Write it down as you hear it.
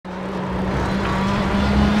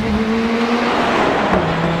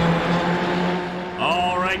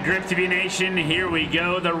GripTV Nation, here we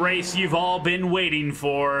go. The race you've all been waiting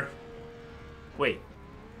for. Wait.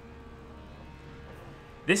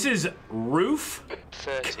 This is Ruf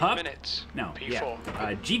 30 Cup? minutes. No, P4.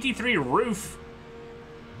 yeah. GT3 Ruf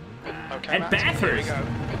Okay, at Matt, Bathurst.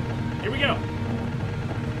 Here we go.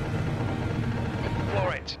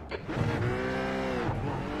 Floor it.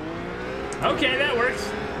 Okay, that works.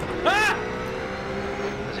 Ah!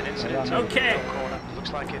 There's an incident. Okay. In the corner.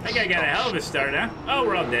 Looks like it's. I think I got a hell of a start, huh? Oh,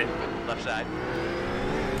 we're all dead. Left side.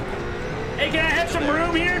 Hey, can I have some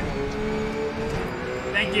room here?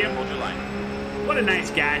 Thank you. Hold your line. What a nice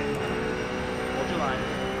guy. Hold your line.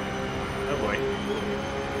 Oh boy.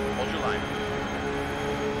 Hold your line.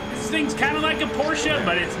 This thing's kind of like a Porsche,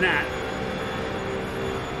 but it's not.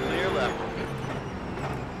 Clear left.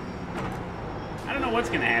 I don't know what's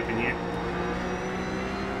gonna happen here.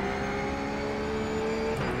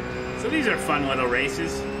 So these are fun little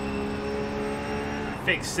races.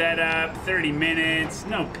 Fixed setup, 30 minutes,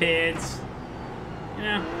 no pits. You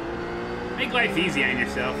know, make life easy on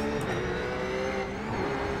yourself.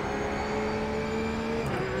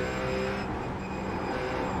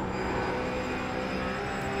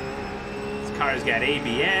 This car's got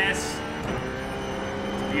ABS.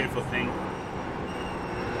 It's a beautiful thing.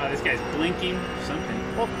 Oh, this guy's blinking or something.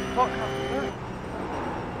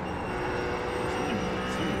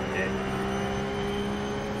 Someone's dead.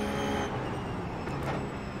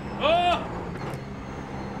 Oh!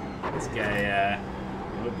 This guy,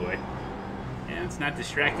 oh boy. Yeah, it's not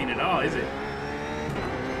distracting at all, is it?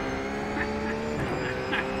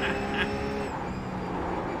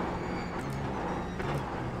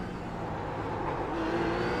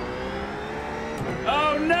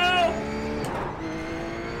 Oh no!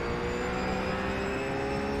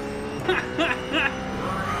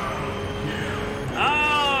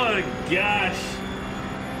 Oh gosh,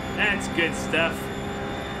 that's good stuff.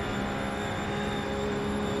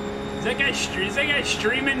 Is that guy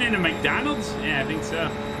streaming in a McDonald's? Yeah, I think so.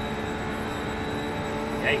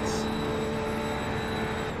 Yikes!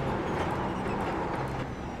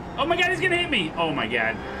 Oh my God, he's gonna hit me! Oh my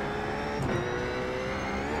God!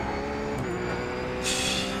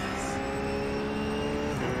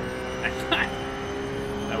 I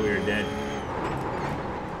thought we were dead.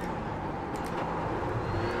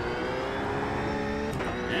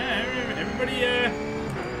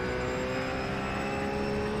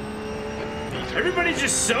 Everybody's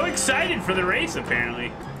just so excited for the race,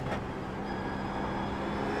 apparently.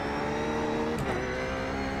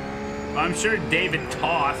 Well, I'm sure David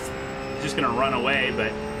Toth is just gonna run away,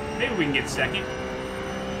 but maybe we can get second.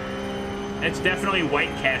 It's definitely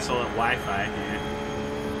White Castle at Wi-Fi. Yeah.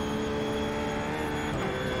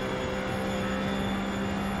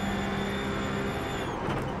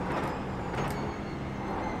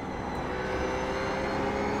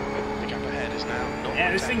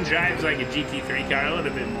 Yeah, this thing drives like a GT3 car, a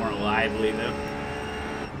little bit more lively though.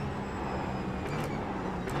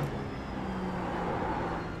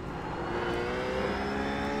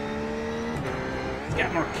 It's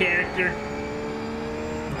got more character.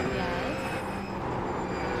 Yes.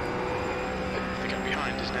 The gap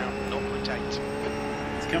behind is now 0.8.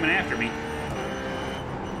 It's coming after me.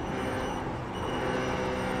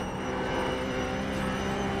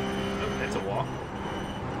 Oh, that's a wall.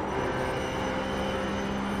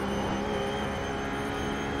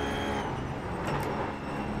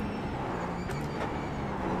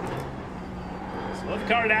 Slow the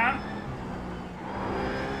car down.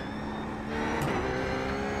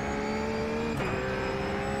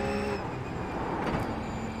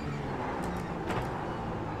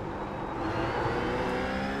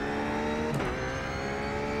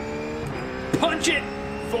 Punch it,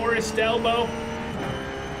 Forrest Elbow.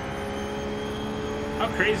 How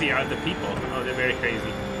crazy are the people? Oh, they're very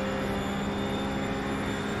crazy.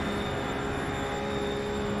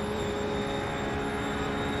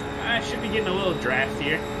 I should be getting a little draft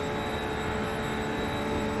here.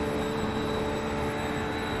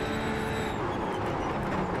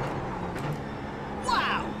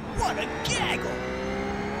 Wow, what a gaggle!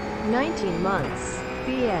 19 months.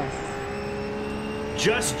 BS.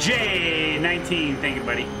 Just J19, thank you,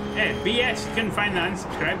 buddy. Hey, BS, you couldn't find the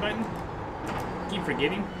unsubscribe button? Keep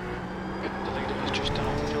forgetting. The leader has just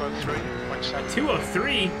done 203.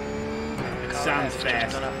 203? Sounds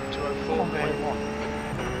fast. 204.1.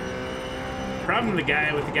 Problem with the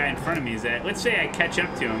guy in front of me is that, let's say I catch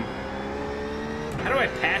up to him. How do I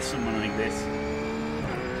pass someone like this?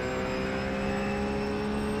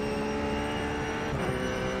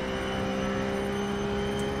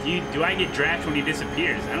 Do I get drafted when he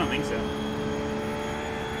disappears? I don't think so.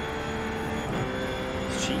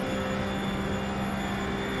 It's cheap.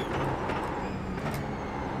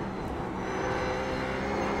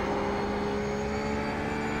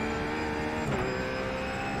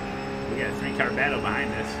 we got a 3-car battle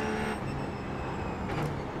behind us.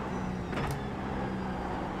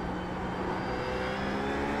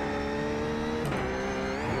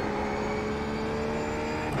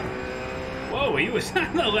 Whoa, he was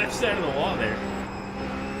on the left side of the wall there.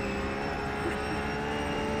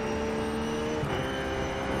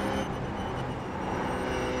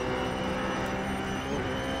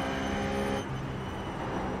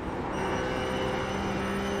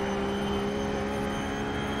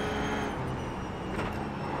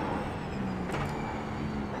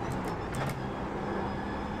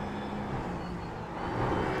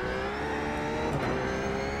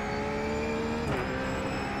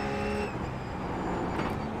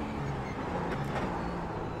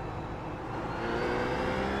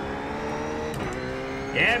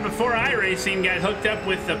 Yeah, before iRacing got hooked up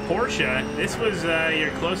with the Porsche, this was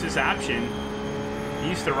your closest option. You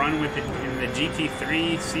used to run with it in the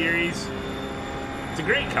GT3 series. It's a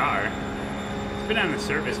great car. It's been on the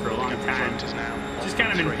service for a long time. It's just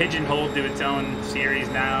kind of been pigeonholed to its own series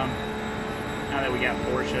now that we got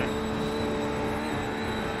Porsche.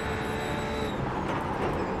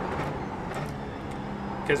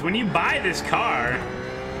 Because when you buy this car,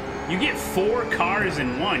 you get 4 cars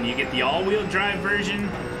in one. You get the all-wheel drive version,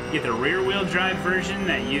 you get the rear-wheel drive version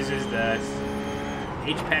that uses the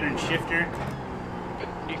H-pattern shifter.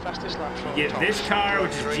 You get this car,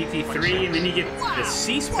 which is GT3, and then you get the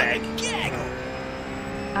C-Spec.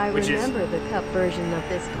 I remember the Cup version of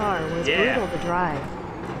this car was brutal to drive.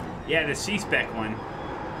 Yeah, the C-Spec one.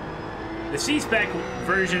 The C-Spec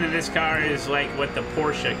version of this car is like what the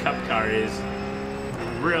Porsche Cup car is.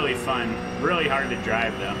 Really fun. Really hard to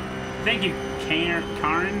drive, though. Thank you, Karen.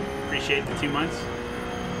 Appreciate the 2 months.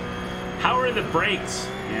 How are the brakes?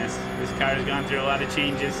 Yes, this car has gone through a lot of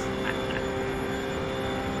changes.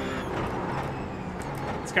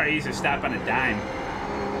 This car used to stop on a dime.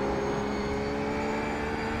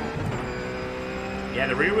 Yeah,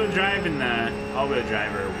 the rear-wheel drive and the all-wheel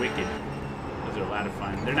drive are wicked. Those are a lot of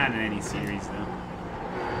fun. They're not in any series, though.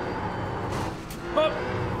 Oh!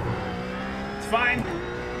 It's fine.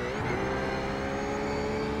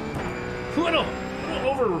 Little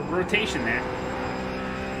over rotation there.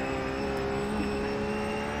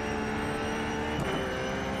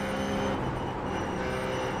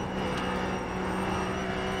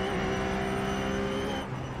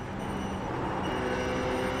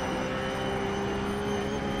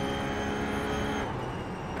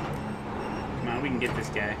 Come on, we can get this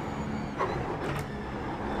guy.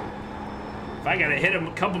 If I gotta hit him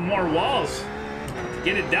a couple more walls to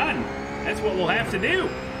get it done, that's what we'll have to do.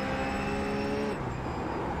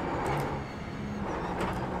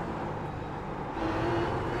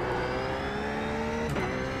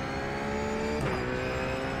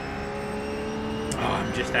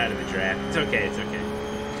 Just out of the draft. It's okay, it's okay.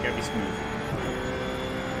 It's gotta be smooth.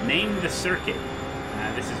 Name the circuit.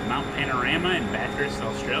 This is Mount Panorama in Bathurst,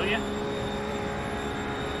 Australia.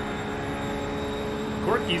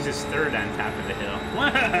 Cork uses 3rd on top of the hill.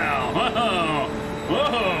 Wow! Whoa!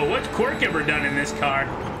 Whoa! What's Cork ever done in this car?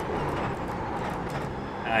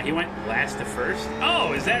 He went last to 1st.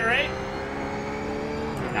 Oh, is that right?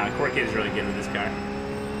 Nah, Cork is really good with this car.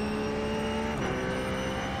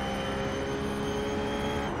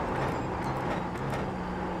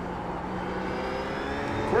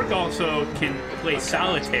 Cork also can play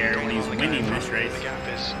solitaire when he's winning this race. The gap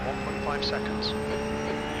is 1.5 seconds.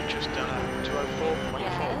 You've just done a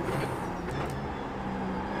 2:04.4.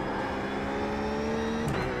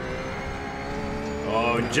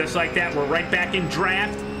 Oh, just like that, we're right back in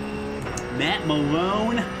draft. Matt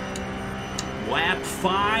Malone, lap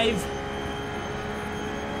 5.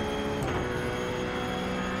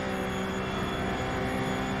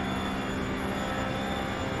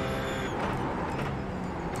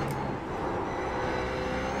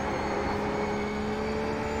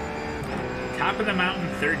 Top of the mountain,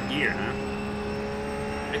 3rd gear, huh?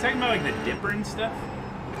 Are you talking about like the dipper and stuff?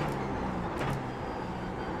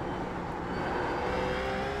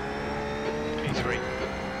 P3.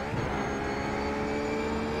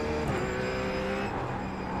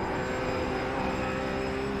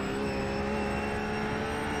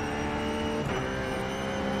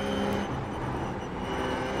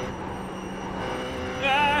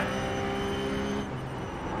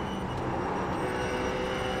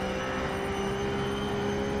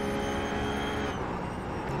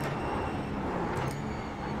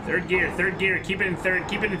 Third gear, keep it in 3rd,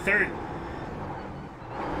 keep it in 3rd.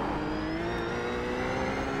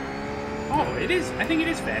 Oh, it is, I think it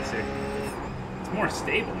is faster. It's more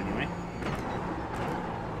stable anyway.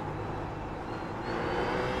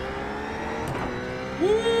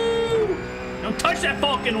 Woo! Don't touch Push that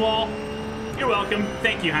fucking wall. You're welcome.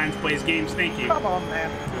 Thank you, Hans Plays Games. Thank you. Come on,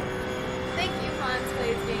 man. Thank you, Hans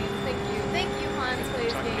Plays Games. Thank you. Thank you, Hans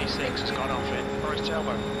Plays Games. V6 has gone off it. Or his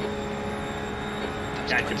tailbone.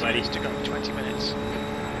 Gotcha, buddy. To go 20 minutes.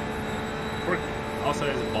 Cork also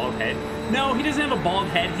has a bald head. No, he doesn't have a bald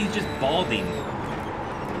head. He's just balding.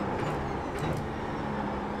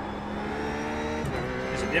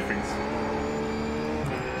 There's a difference.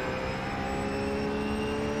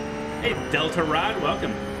 Hey, Delta Rod,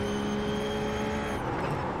 welcome.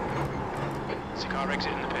 Car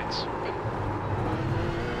exit in the pits.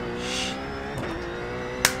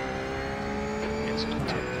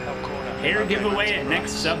 Hair giveaway at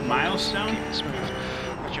next sub-milestone? Keep it smooth.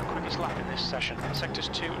 What's your quickest lap in this session? Sectors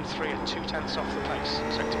 2 and 3 are 2/10 off the pace.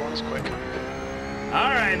 Sector 1 is quick.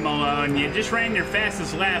 Alright, Malone, you just ran your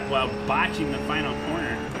fastest lap while botching the final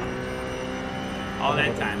corner. All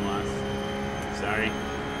that time lost. Sorry.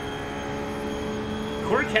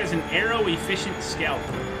 Cork has an arrow-efficient scalp.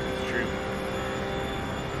 It's true.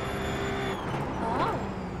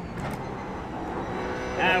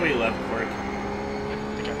 Ah, we love Cork.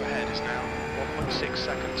 The gap ahead is now 1.6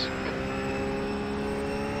 seconds.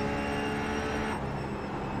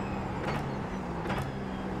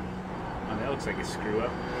 Oh, that looks like a screw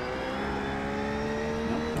up.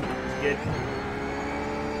 Nope, it's good.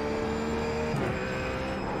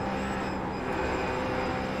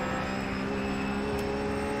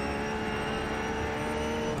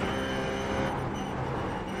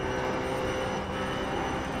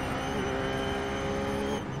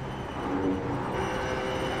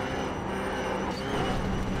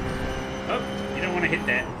 Hit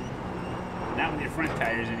that. Not with your front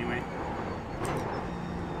tires, anyway.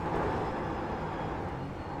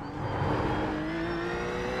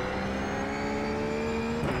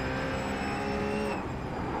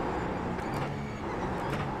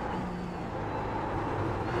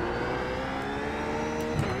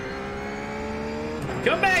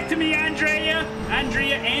 Come back to me, Andrea!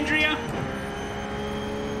 Andrea!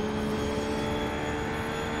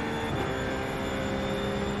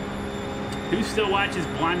 Who still watches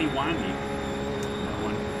Blondie Wandy? No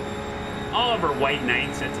one. All of her white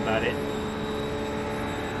nights, that's about it.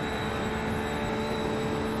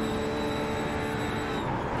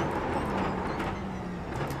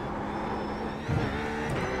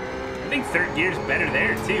 I think third gear's better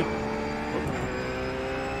there, too.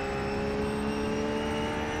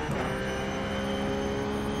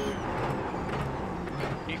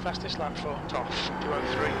 New fastest lap for Toff,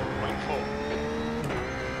 2:03.4.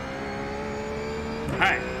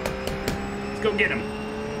 Alright, let's go get him.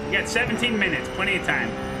 We got 17 minutes, plenty of time.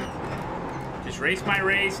 Just race my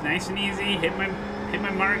race, nice and easy, hit my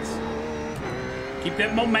marks. Keep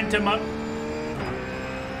that momentum up.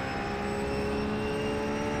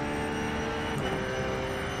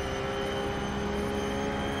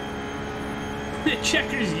 The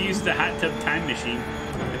Checkers used the hot tub time machine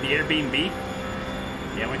at the Airbnb.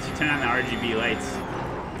 Yeah, once you turn on the RGB lights,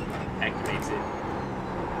 activates it.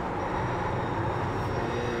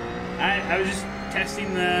 I was just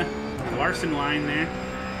testing the Larson line there.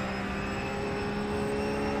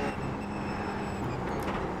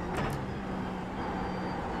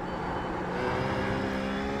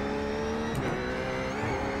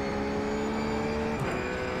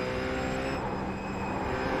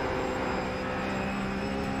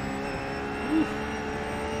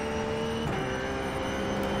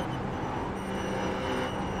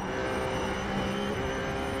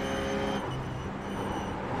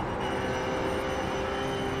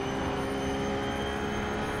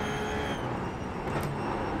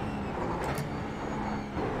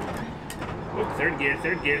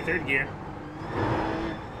 Third gear.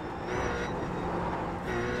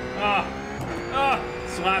 Oh,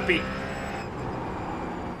 sloppy.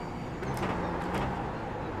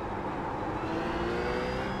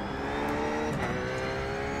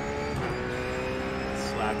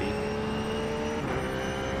 Sloppy.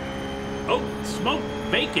 Oh, smoked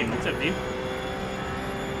bacon. What's up, dude?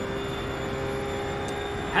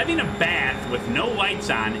 Having a bath with no lights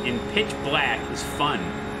on in pitch black is fun.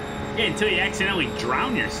 Yeah, until you accidentally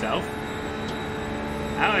drown yourself.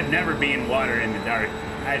 I would never be in water in the dark.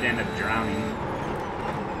 I'd end up drowning.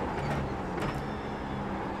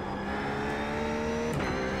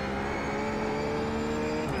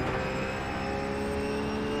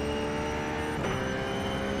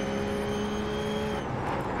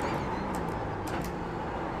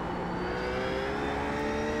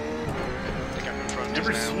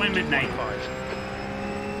 Never swim at night.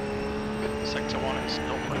 Sector 1 is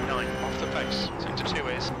 0.9 off the pace. Sector 2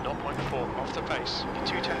 is 0.4 off the pace.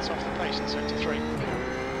 You're 2/10 off the pace in Sector 3.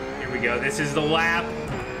 Here we go. This is the lap.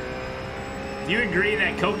 Do you agree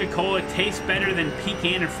that Coca-Cola tastes better than peak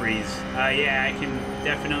antifreeze? Yeah, I can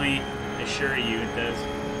definitely assure you it does.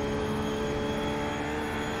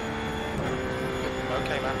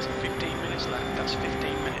 Okay, Matt, 15 minutes left. That's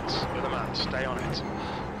 15 minutes. You're the man. Stay on it.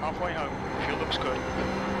 Halfway home. Fuel looks good.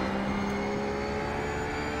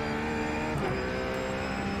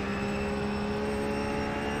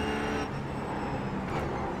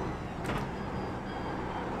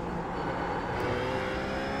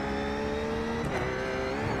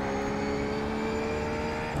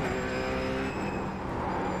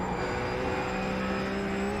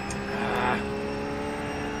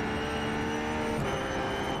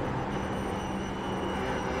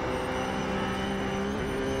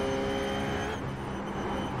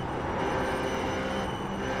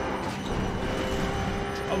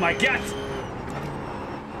 Oh my God!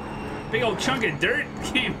 Big old chunk of dirt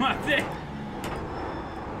came up there.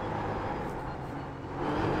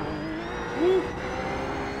 Woo.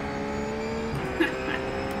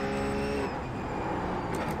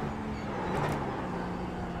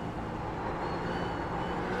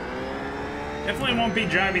 Definitely won't be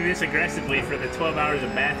driving this aggressively for the 12 hours of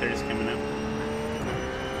Bathurst coming up.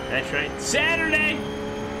 That's right. Saturday!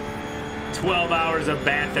 12 hours of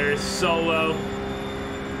Bathurst solo.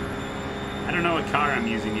 I don't know what car I'm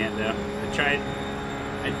using yet, though.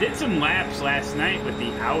 I did some laps last night with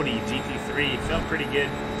the Audi GT3. It felt pretty good.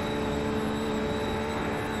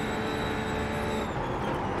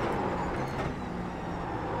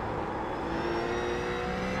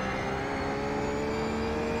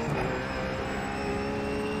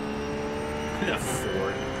 The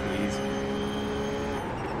Ford, please.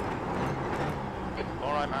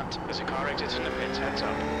 All right, Matt. There's a car exits in the pits. Heads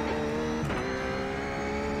up.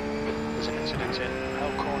 There's an incident in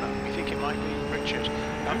Hell Corner. We think it might be Richard.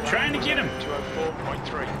 I'm trying to get him.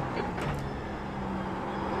 204.3.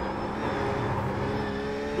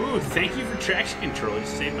 Ooh, thank you for traction control. It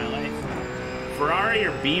just saved my life. Ferrari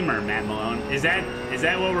or Beamer, Matt Malone? Is that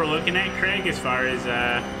what we're looking at, Craig, as far as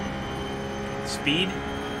speed?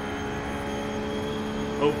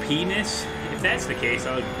 OP-ness? If that's the case,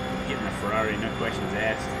 I'll get in the Ferrari, no questions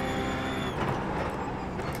asked.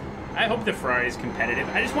 I hope the Ferrari is competitive.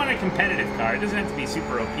 I just want a competitive car. It doesn't have to be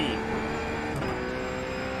super OP.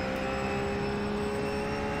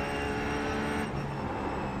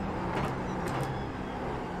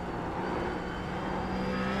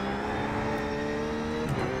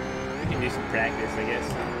 We can do some practice, I guess.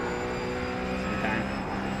 Sometime.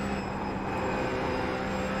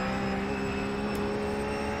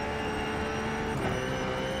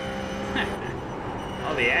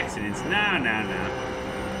 All the accidents. No, no, no.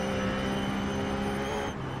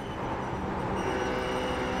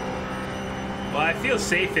 Well, I feel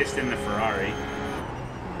safest in the Ferrari.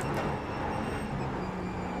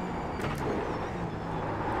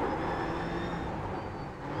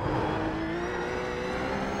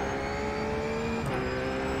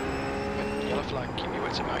 Yellow flag, keep your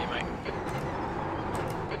wits about you, mate.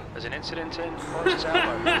 There's an incident in Forrest's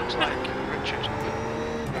elbow. Looks like Richard.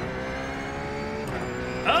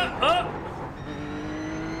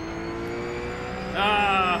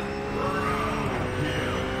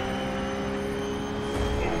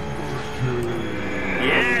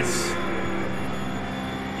 Yes!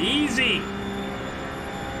 Easy!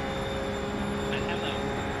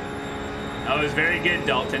 That was very good,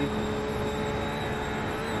 Dalton.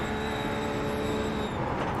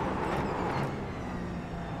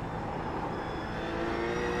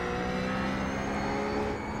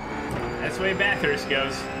 That's the way Bathurst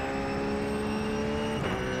goes.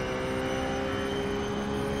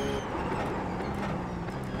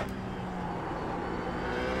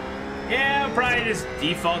 Yeah, I'll probably just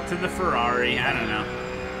default to the Ferrari. I don't know.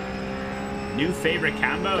 New favorite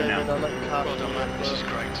combo? No. Well done, man. This is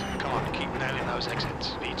great. Come on, keep nailing those exits.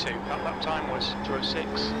 V2. That lap time was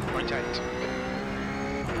 206.8.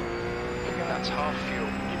 That's half fuel.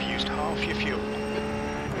 You've used half your fuel.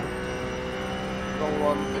 Wrong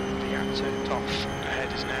one. The accident off.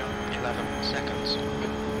 Ahead is now 11 seconds.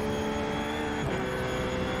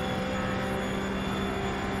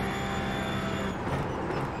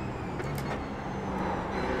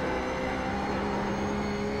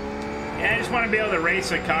 Yeah, I just want to be able to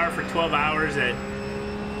race a car for 12 hours that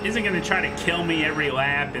isn't going to try to kill me every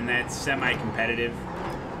lap and that's semi-competitive.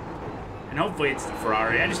 And hopefully it's the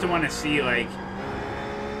Ferrari. I just don't want to see like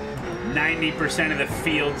 90% of the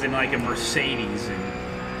fields in like a Mercedes and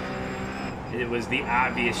it was the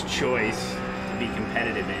obvious choice to be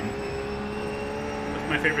competitive in. What's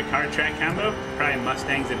my favorite car track combo? Probably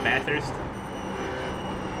Mustangs at Bathurst.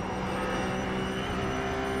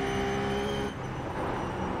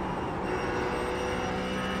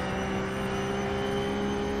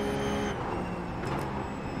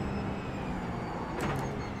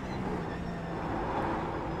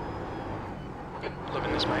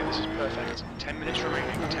 This is perfect. 10 minutes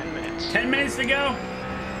remaining. 10 minutes. 10 minutes to go.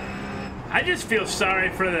 I just feel sorry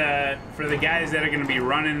for the guys that are going to be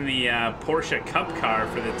running the Porsche Cup car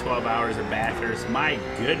for the 12 hours of Bathurst. My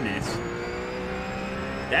goodness,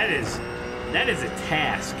 that is a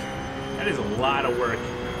task. That is a lot of work.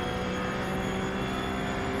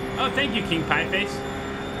 Oh, thank you, King Pieface.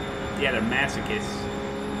 Yeah, they're masochists.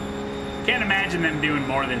 Can't imagine them doing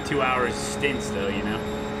more than 2 hours stints, though, you know?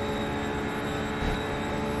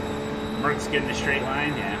 Merc's good in a straight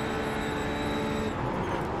line, yeah.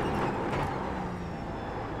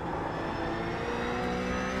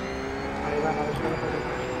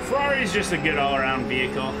 Ferrari's just a good all-around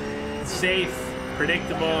vehicle. It's safe,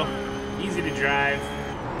 predictable, easy to drive.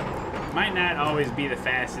 Might not always be the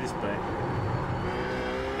fastest, but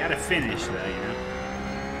gotta finish, though, you know?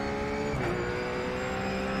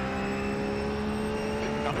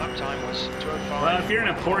 Lap time was 2:05. Well, if you're in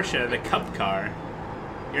a Porsche, the Cup car,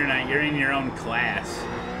 you're in your own class.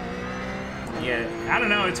 Yeah, I don't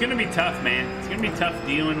know. It's gonna be tough, man. It's gonna be tough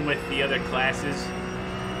dealing with the other classes.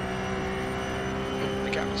 The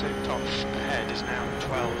gap to top ahead is now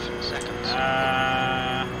 12 seconds.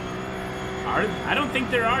 I don't think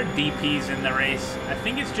there are DPs in the race. I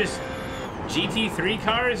think it's just GT3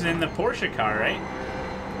 cars and the Porsche car, right?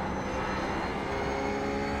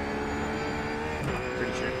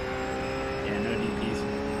 Pretty sure. Yeah, no DPs.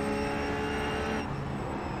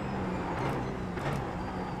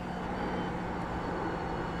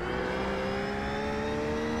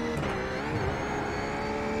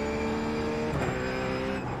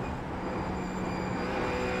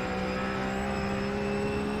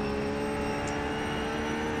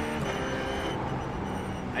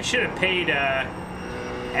 I should have paid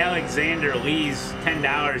Alexander Lee's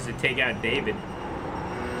 $10 to take out David.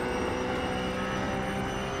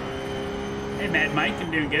 Hey, Mad Mike, I'm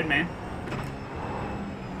doing good, man.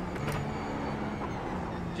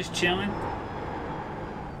 Just chilling.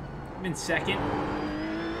 I'm in second.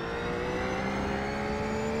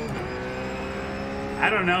 I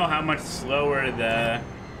don't know how much slower the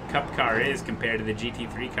Cup car is compared to the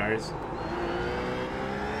GT3 cars.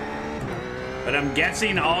 But I'm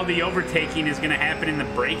guessing all the overtaking is going to happen in the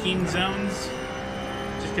braking zones.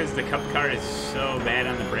 Just because the Cup car is so bad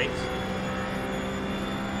on the brakes.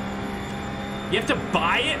 You have to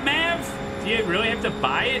buy it, Mav? Do you really have to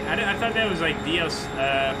buy it? I thought that was like DLC.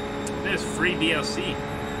 That was free DLC.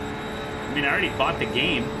 I mean, I already bought the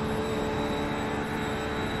game.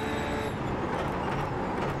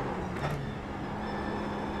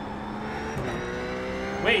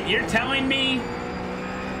 Wait, you're telling me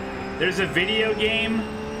there's a video game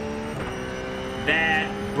that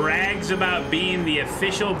brags about being the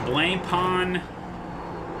official Blancpain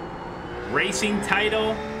racing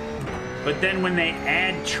title, but then when they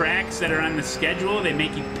add tracks that are on the schedule, they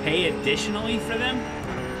make you pay additionally for them?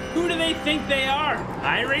 Who do they think they are?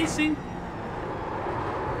 iRacing?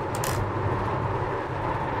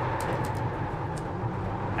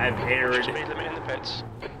 I've erred. Speed limit in the pits.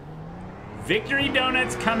 Victory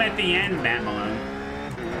donuts come at the end, Matt Malone.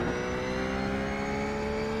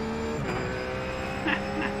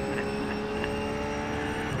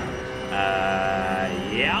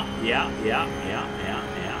 Yeah.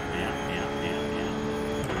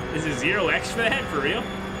 This is 0x for that, for real?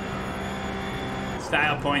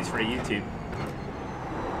 Style points for YouTube.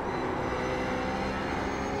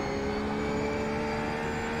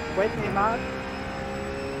 Wait me, Mark.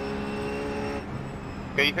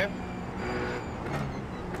 Okay, you here?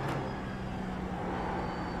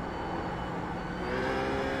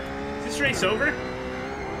 Is this race over?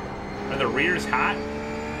 Are the rears hot?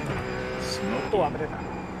 Smoke. Oh, I'm in now.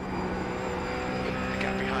 The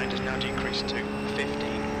gap behind has now decreased to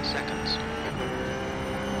 15 seconds.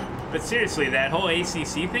 But seriously, that whole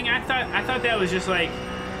ACC thing, I thought that was just like,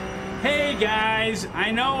 hey guys,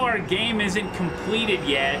 I know our game isn't completed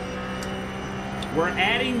yet. We're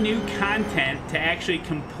adding new content to actually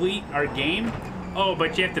complete our game. Oh,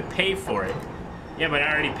 but you have to pay for it. Yeah, but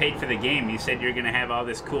I already paid for the game. You said you're gonna have all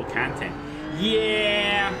this cool content.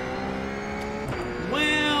 Yeah.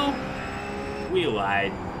 Well, we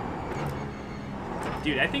lied.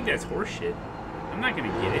 Dude, I think that's horseshit. I'm not gonna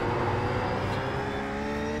get it.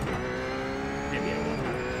 Maybe I will.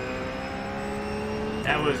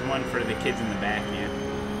 That was one for the kids in the back, man.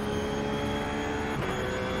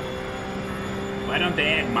 Why don't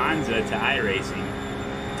they add Monza to iRacing?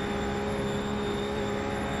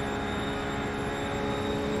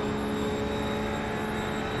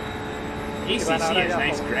 ACC has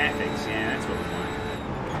nice graphics, yeah, that's what we want.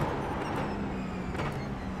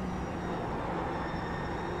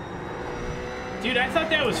 Dude, I thought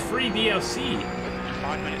that was free DLC.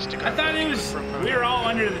 5 minutes to go. I thought it was, we were all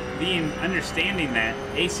under the understanding that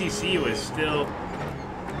ACC was still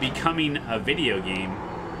becoming a video game.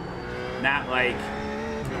 Not like,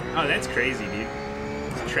 oh, that's crazy, dude.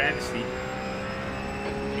 It's a travesty.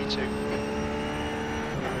 P2.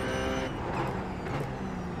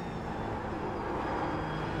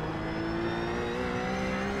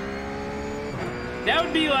 That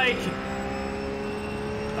would be like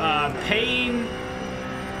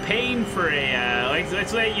paying for a like,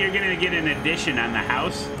 let's say you're gonna get an addition on the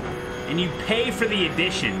house, and you pay for the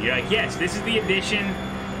addition. You're like, yes, this is the addition.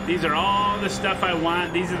 These are all the stuff I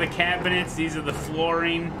want. These are the cabinets. These are the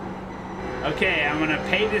flooring. Okay, I'm gonna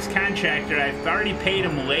pay this contractor. I've already paid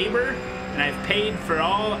him labor, and I've paid for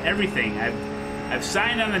everything. I've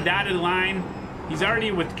signed on the dotted line. He's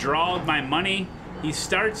already withdrawed my money. He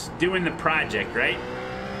starts doing the project, right?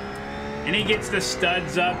 And he gets the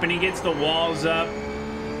studs up, and he gets the walls up.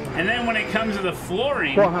 And then when it comes to the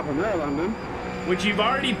flooring, what happened there, Landon? Which you've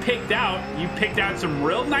already picked out, you picked out some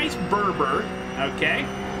real nice Berber, okay?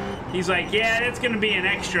 He's like, yeah, that's gonna be an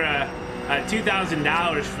extra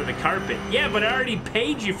 $2,000 for the carpet. Yeah, but I already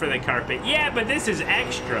paid you for the carpet. Yeah, but this is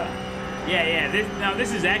extra. Yeah,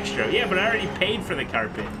 this is extra. Yeah, but I already paid for the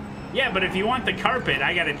carpet. Yeah, but if you want the carpet,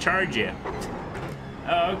 I gotta charge you.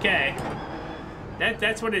 Oh, okay.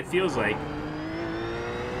 That's what it feels like.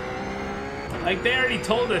 Like, they already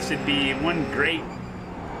told us it'd be one great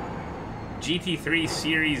GT3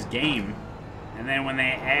 series game. And then when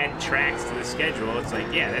they add tracks to the schedule, it's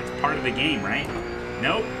like, yeah, that's part of the game, right?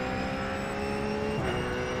 Nope.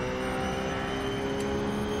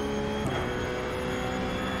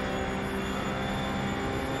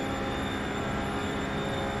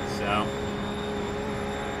 So,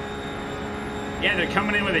 yeah, they're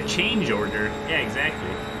coming in with a change order. Yeah,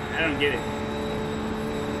 exactly. I don't get it.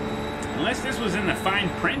 Unless this was in the fine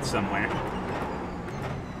print somewhere.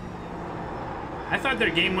 I thought their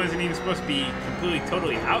game wasn't even supposed to be completely,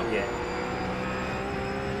 totally out yet.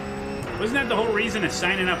 Wasn't that the whole reason of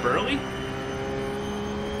signing up early?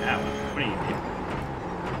 Ah, well, what do you do?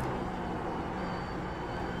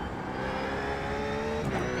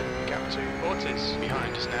 Gap to Ortiz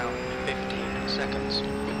behind us now, 15 seconds.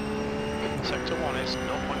 Sector 1 is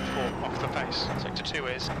 0.4 off the pace. Sector 2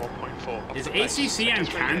 is 1.4 off is the pace. ACC on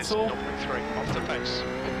console? 0.3 off the pace.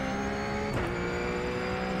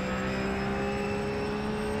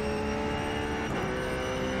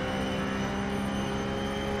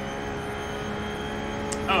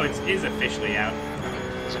 Oh, it is officially out.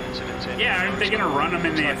 There's an incident in. Yeah, aren't they going to run them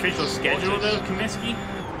in the official schedule, though, Comiskey?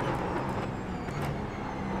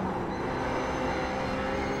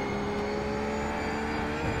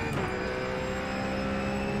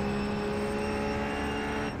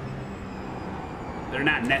 They're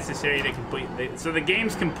not necessary to complete. So the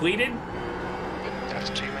game's completed? That's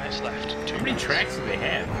 2 minutes left. How many tracks do they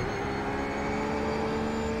have?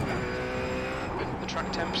 The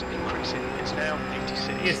track temp's increasing. It's now 86.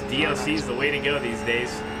 I guess DLC is the way to go these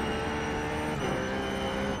days.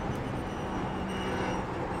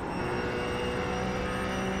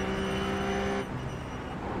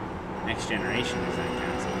 Next generation is on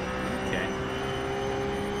console. Okay.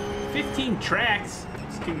 15 tracks?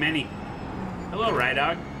 It's too many. Hello,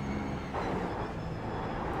 Rydog.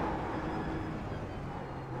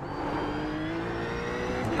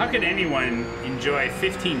 How could anyone enjoy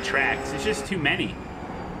 15 tracks? It's just too many.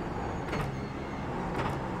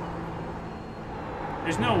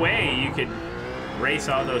 There's no way you could race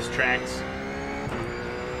all those tracks.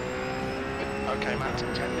 Okay, Matt,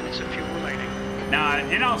 10 minutes of fuel remaining. Nah,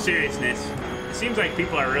 in all seriousness, it seems like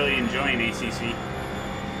people are really enjoying ACC.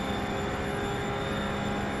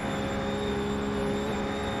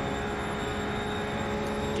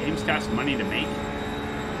 Games cost money to make.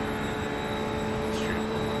 It's true.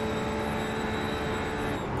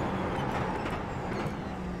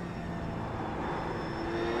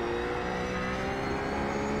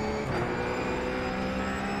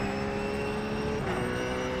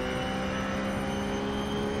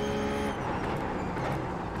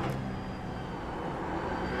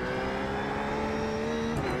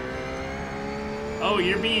 Oh,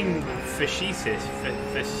 you're being facetious.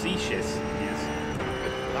 Facetious, yes.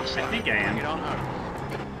 I think I am.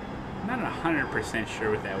 I'm not 100% sure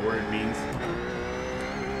what that word means.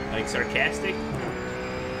 Like sarcastic?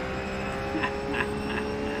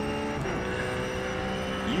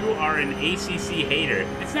 You are an ACC hater.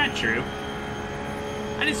 It's not true.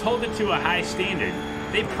 I just hold it to a high standard.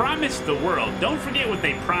 They promised the world. Don't forget what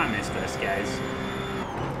they promised us, guys.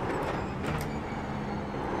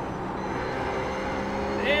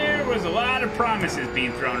 There was a lot of promises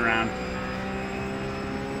being thrown around.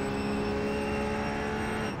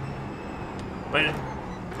 But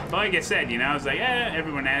like I said, you know, I was like,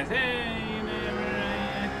 everyone asks,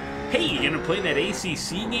 hey, you gonna play that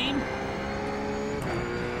ACC game?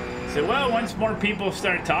 So, well, once more people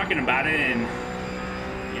start talking about it and,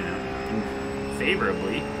 you know,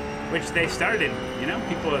 favorably, which they started, you know,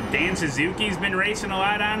 people, Dan Suzuki's been racing a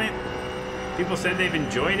lot on it. People said they've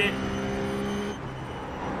enjoyed it.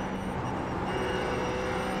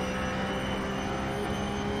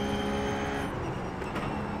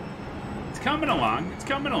 It's coming along. It's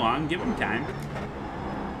coming along. Give them time.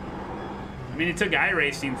 I mean, it took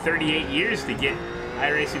iRacing 38 years to get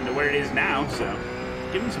iRacing to where it is now, so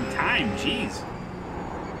give them some time. Jeez.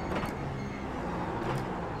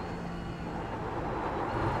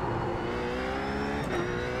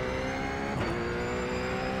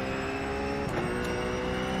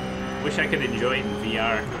 Wish I could enjoy it in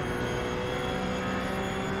VR.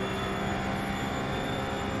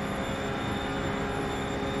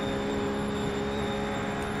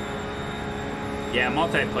 Yeah,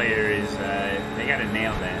 multiplayer is, they gotta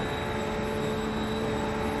nail that.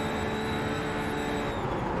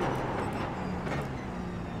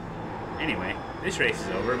 Anyway, this race is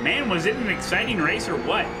over. Man, was it an exciting race or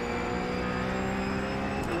what?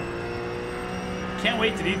 Can't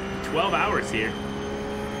wait to do 12 hours here.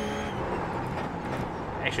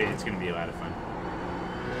 Actually, it's going to be a lot of fun.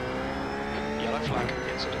 Yellow flag,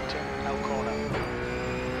 incident in L corner.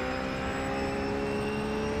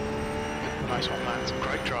 Nice one, lads.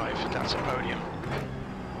 Great drive. That's a podium.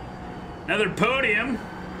 Another podium.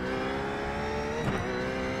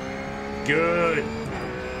 Good.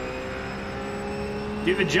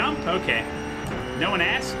 Do the jump? Okay. No one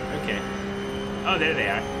asked? Okay. Oh, there they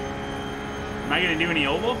are. Am I going to do any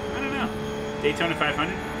oval? I don't know. Daytona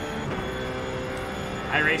 500?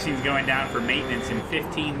 iRacing's going down for maintenance in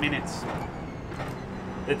 15 minutes.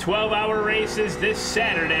 The 12-hour race is this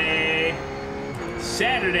Saturday.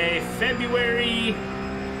 Saturday, February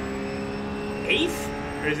 8th?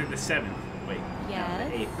 Or is it the 7th? Wait.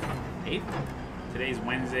 Yes. The 8th. 8th? Today's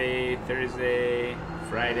Wednesday, Thursday,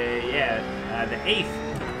 Friday. Yeah, the 8th.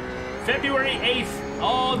 February 8th.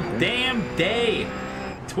 All damn day.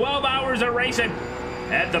 12 hours of racing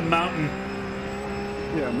at the mountain.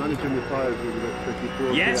 Yeah, managing the tires was a bit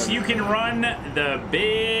tricky. Yes, you can run the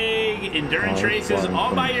big endurance races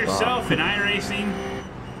all by yourself in iRacing.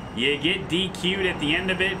 You get DQ'd at the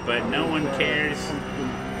end of it, but no one cares.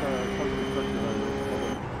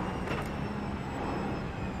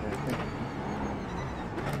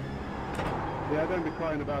 Yeah, don't be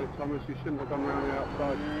crying about it, Thomas. You shouldn't have gone round the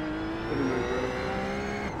outside.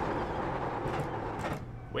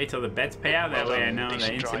 Wait till the bets pay out, that way I know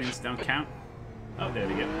the incidents don't count. Oh, there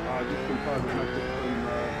they go. Just confirmed the message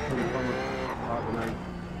from Thomas.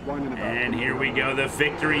 And here we go, the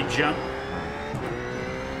victory jump.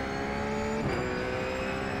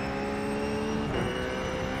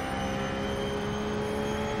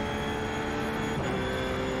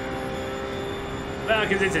 Well,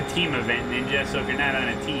 because it's a team event, Ninja, so if you're not on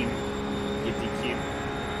a team, you get DQ'd.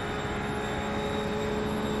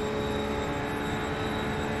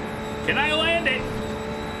 Can I land it?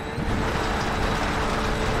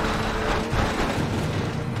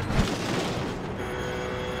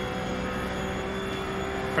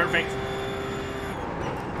 Perfect.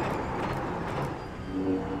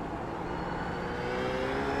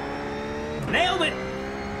 Nailed it!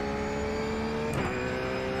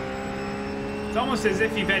 It's almost as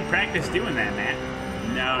if you've had practice doing that, Matt.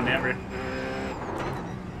 No, never.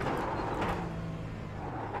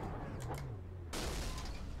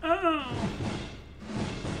 Oh.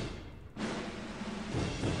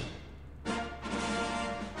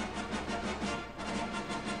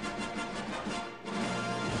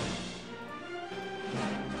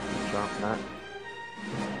 Drop that.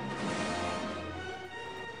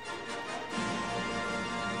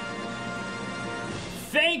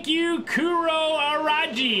 Thank you, Kuro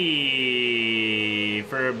Araji,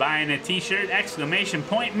 for buying a t-shirt, exclamation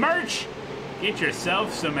point merch. Get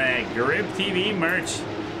yourself some of that GripTV merch.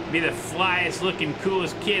 Be the flyest looking,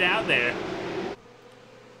 coolest kid out there.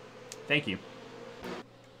 Thank you.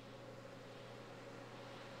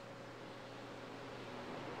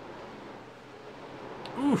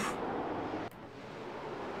 Oof.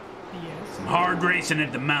 Yes. Some hard racing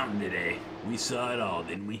at the mountain today. We saw it all,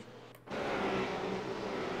 didn't we?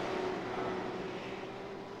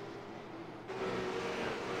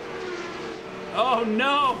 Oh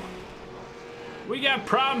no! We got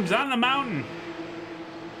problems on the mountain.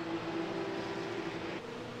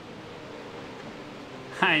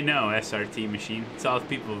 I know, SRT machine. It's all the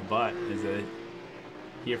people have bought is a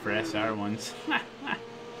here for SR ones.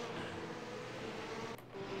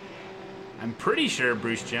 I'm pretty sure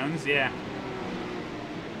Bruce Jones, yeah.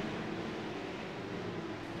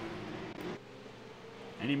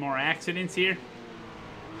 Any more accidents here?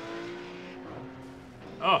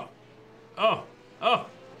 Oh. Oh. Oh.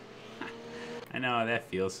 I know how that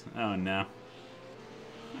feels. Oh, no.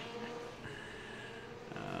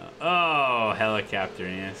 Oh, helicopter,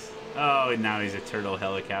 yes. Oh, now he's a turtle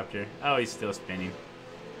helicopter. Oh, he's still spinning.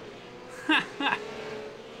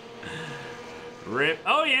 Rip.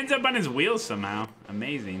 Oh, he ends up on his wheels somehow.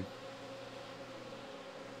 Amazing.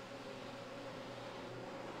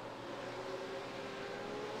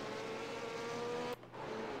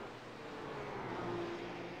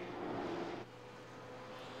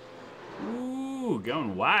 Ooh,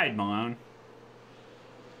 going wide, Malone.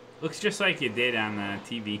 Looks just like you did on the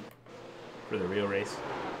TV for the real race.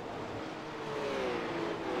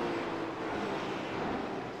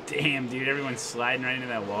 Damn, dude, everyone's sliding right into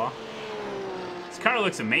that wall. This car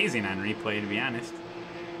looks amazing on replay, to be honest.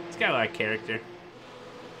 It's got a lot of character.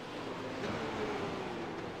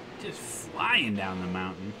 Just flying down the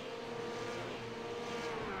mountain.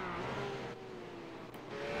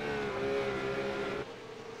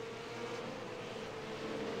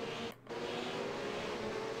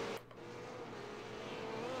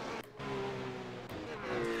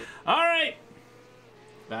 All right.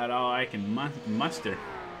 About all I can muster.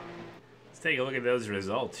 Let's take a look at those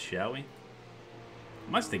results, shall we?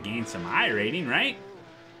 Must have gained some I rating, right?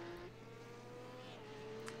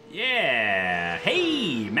 Yeah.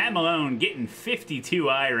 Hey, Matt Malone getting 52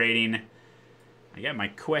 I rating. I got my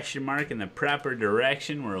question mark in the proper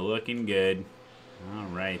direction. We're looking good. All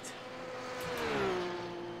right.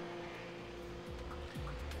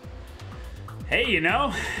 Hey, you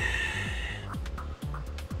know,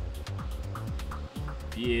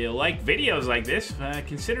 if you like videos like this,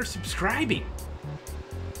 consider subscribing.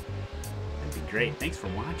 That'd be great. Thanks for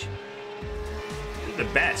watching. You're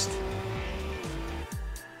the best.